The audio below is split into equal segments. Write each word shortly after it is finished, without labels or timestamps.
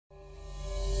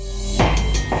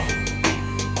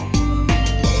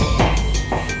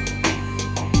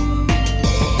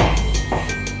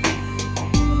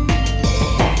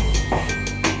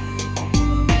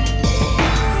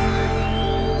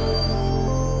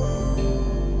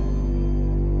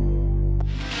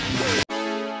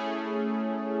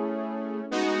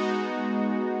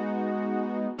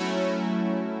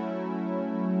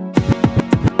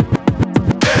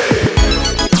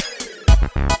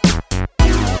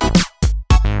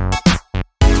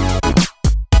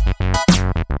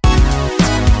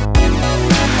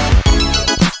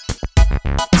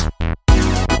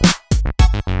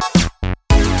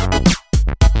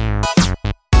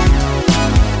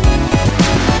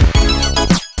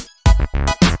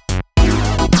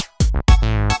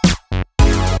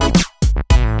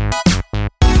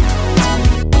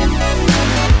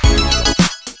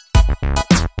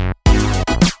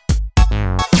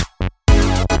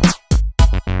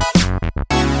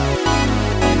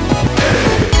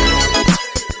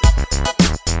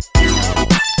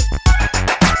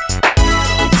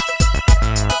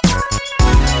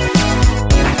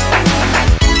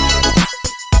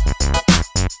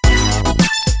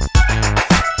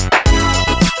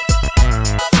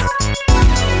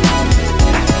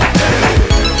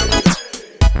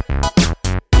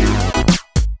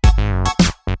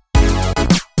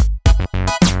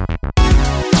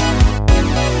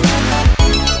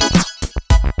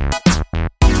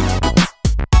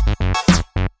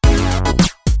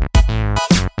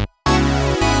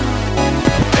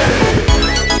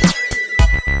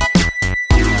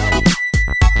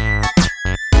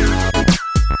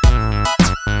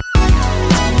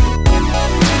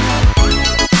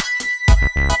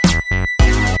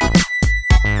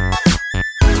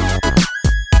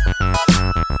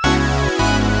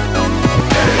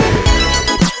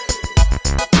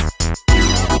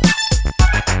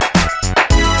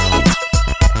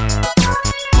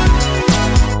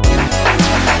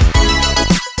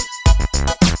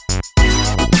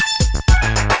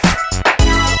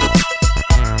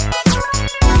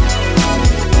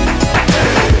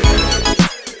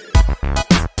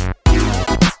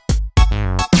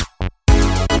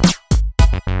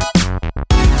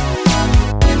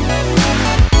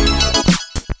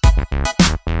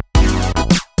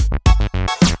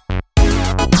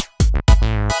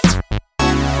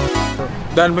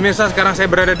Dan pemirsa, sekarang saya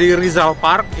berada di Rizal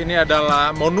Park. Ini adalah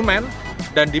monumen,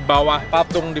 dan di bawah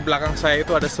patung di belakang saya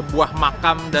itu ada sebuah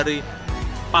makam dari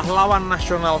pahlawan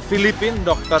nasional Filipina,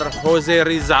 Dr. Jose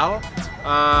Rizal.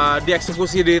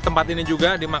 Dieksekusi di tempat ini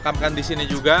juga, dimakamkan di sini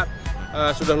juga.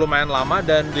 Sudah lumayan lama,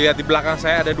 dan lihat di belakang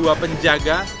saya ada dua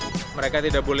penjaga. Mereka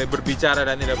tidak boleh berbicara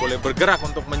dan tidak boleh bergerak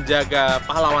untuk menjaga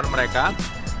pahlawan mereka.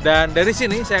 Dan dari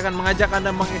sini saya akan mengajak Anda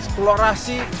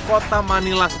mengeksplorasi Kota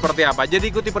Manila seperti apa.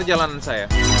 Jadi ikuti perjalanan saya.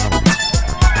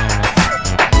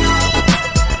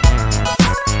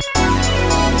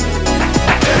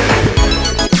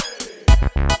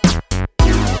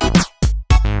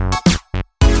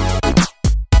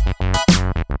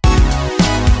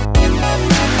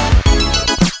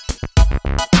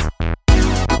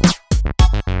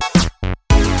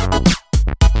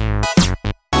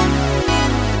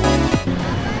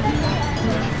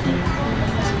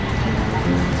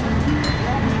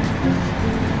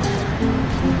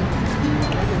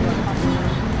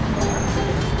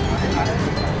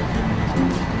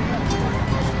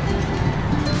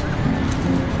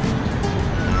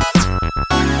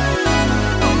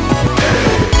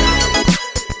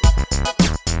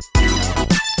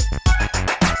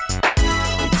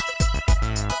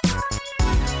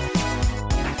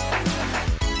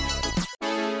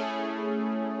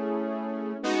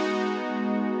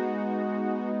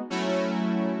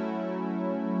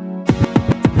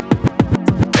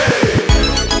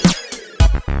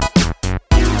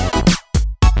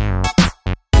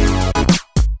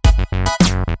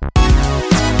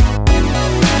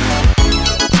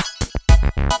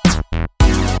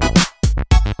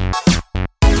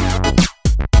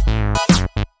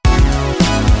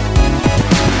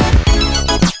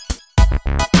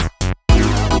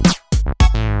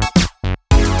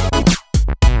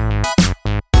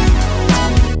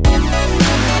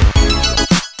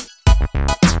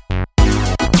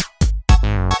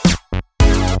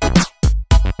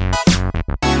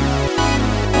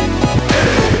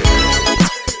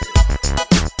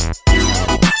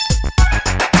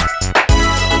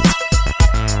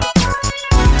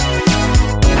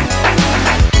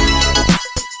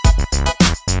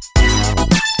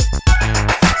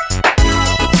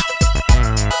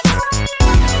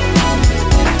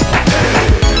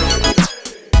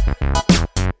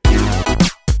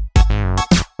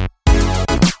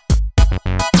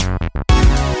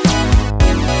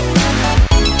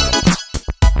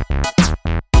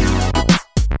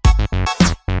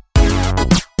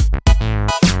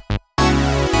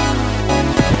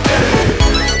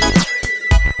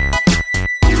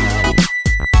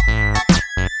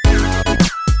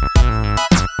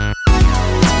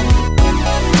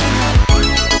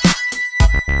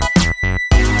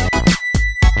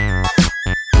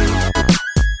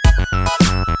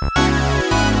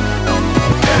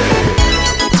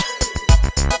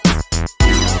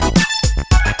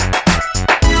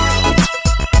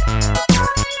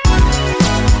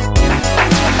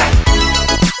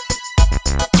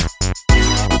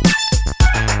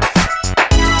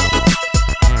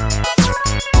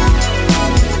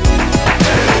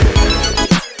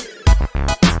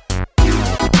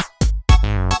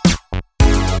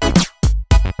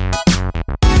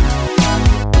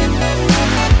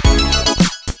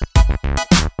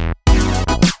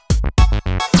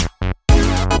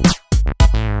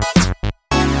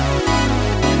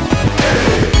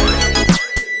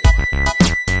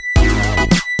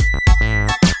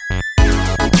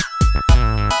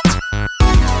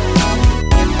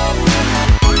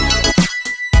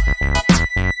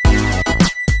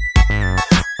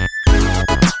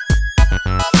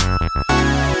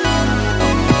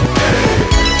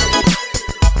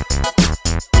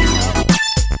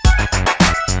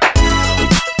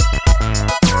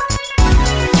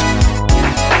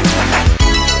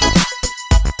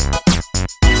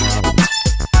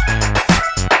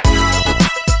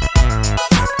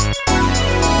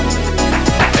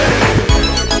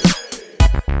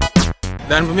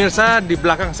 Dan pemirsa, di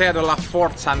belakang saya adalah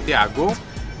Fort Santiago,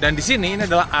 dan di sini ini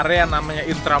adalah area namanya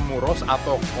Intramuros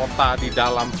atau kota di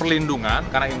dalam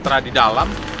perlindungan, karena intra di dalam.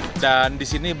 Dan di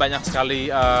sini banyak sekali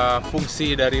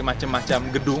fungsi dari macam-macam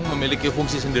gedung, memiliki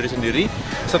fungsi sendiri-sendiri.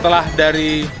 Setelah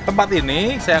dari tempat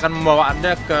ini, saya akan membawa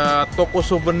Anda ke toko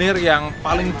souvenir yang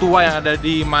paling tua yang ada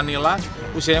di Manila.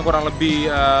 Usianya kurang lebih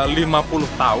 50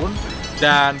 tahun,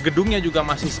 dan gedungnya juga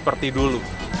masih seperti dulu.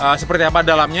 Seperti apa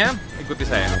dalamnya? Ikuti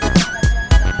saya.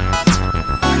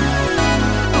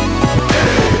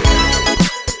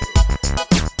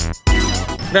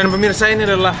 Dan pemirsa, ini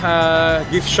adalah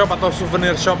gift shop atau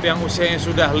souvenir shop yang usianya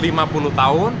sudah 50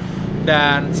 tahun.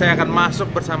 Dan saya akan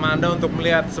masuk bersama Anda untuk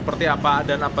melihat seperti apa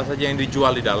dan apa saja yang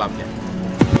dijual di dalamnya.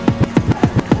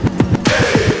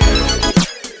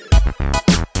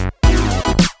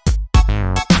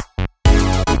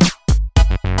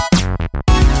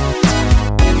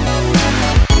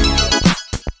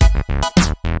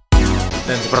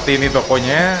 seperti ini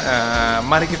tokonya.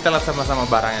 Mari kita lihat sama-sama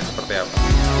barangnya seperti apa.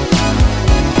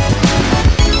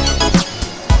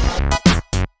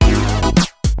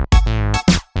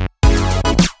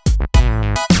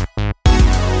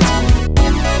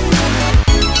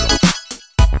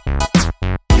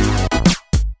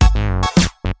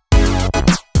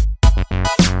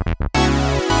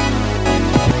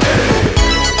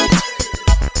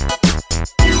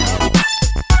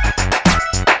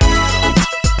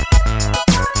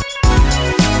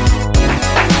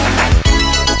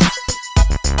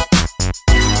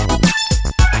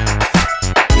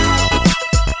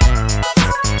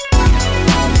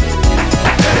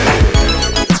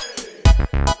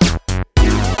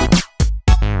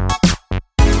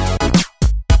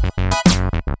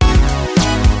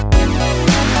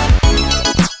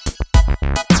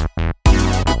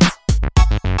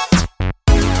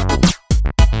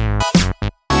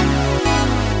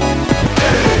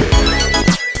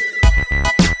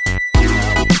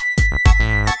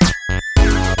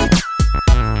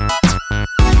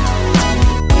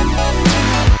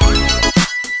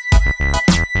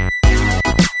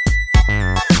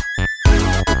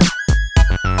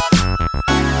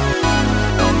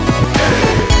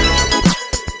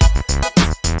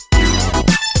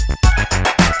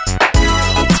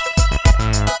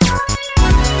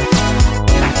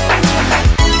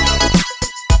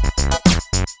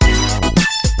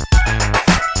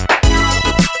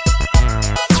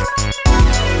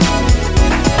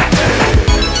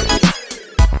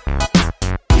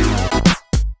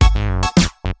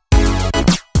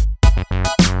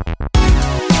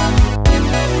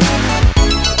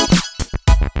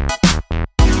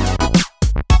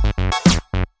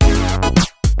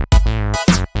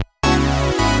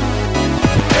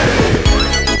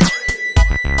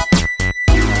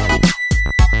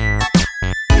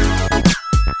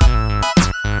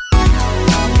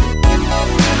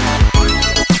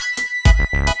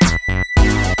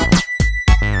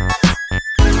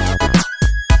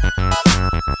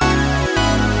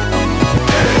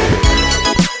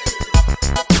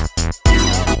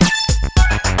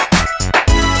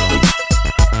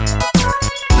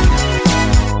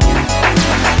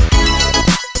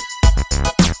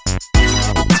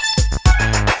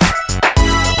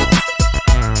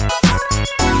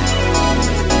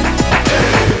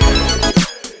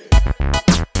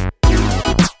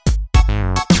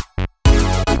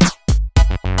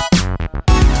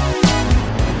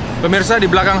 Pemirsa, di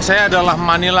belakang saya adalah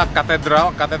Manila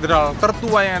Katedral, katedral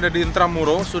tertua yang ada di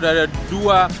Intramuros. Sudah ada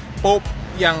 2 Pope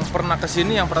yang pernah ke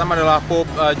sini. Yang pertama adalah Pope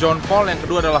John Paul, yang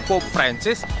kedua adalah Pope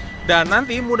Francis. Dan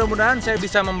nanti mudah-mudahan saya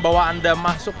bisa membawa Anda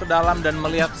masuk ke dalam dan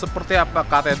melihat seperti apa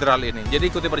katedral ini. Jadi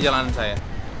ikuti perjalanan saya.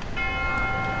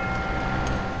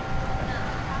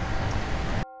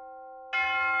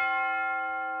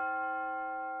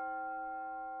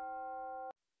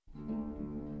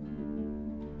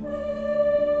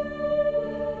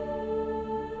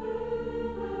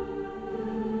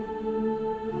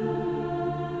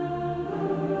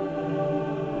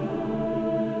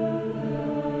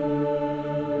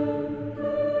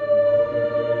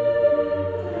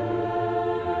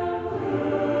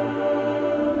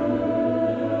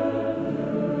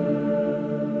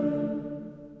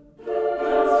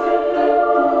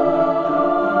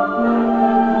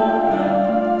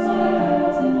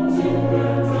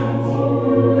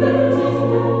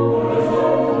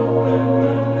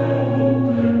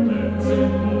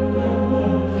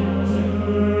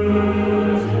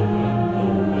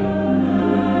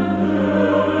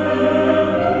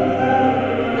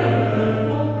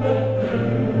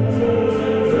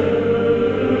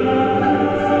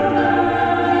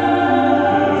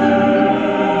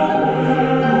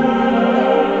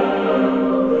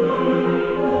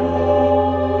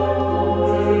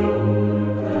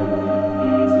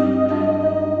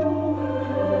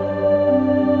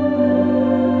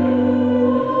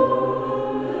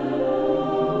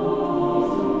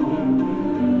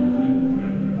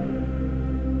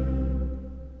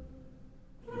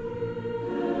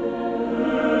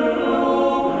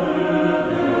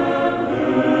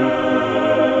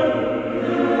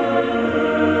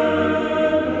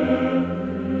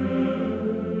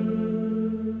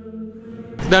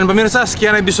 Dan pemirsa,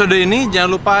 sekian episode ini.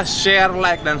 Jangan lupa share,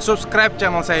 like, dan subscribe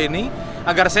channel saya ini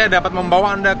agar saya dapat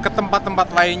membawa Anda ke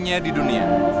tempat-tempat lainnya di dunia.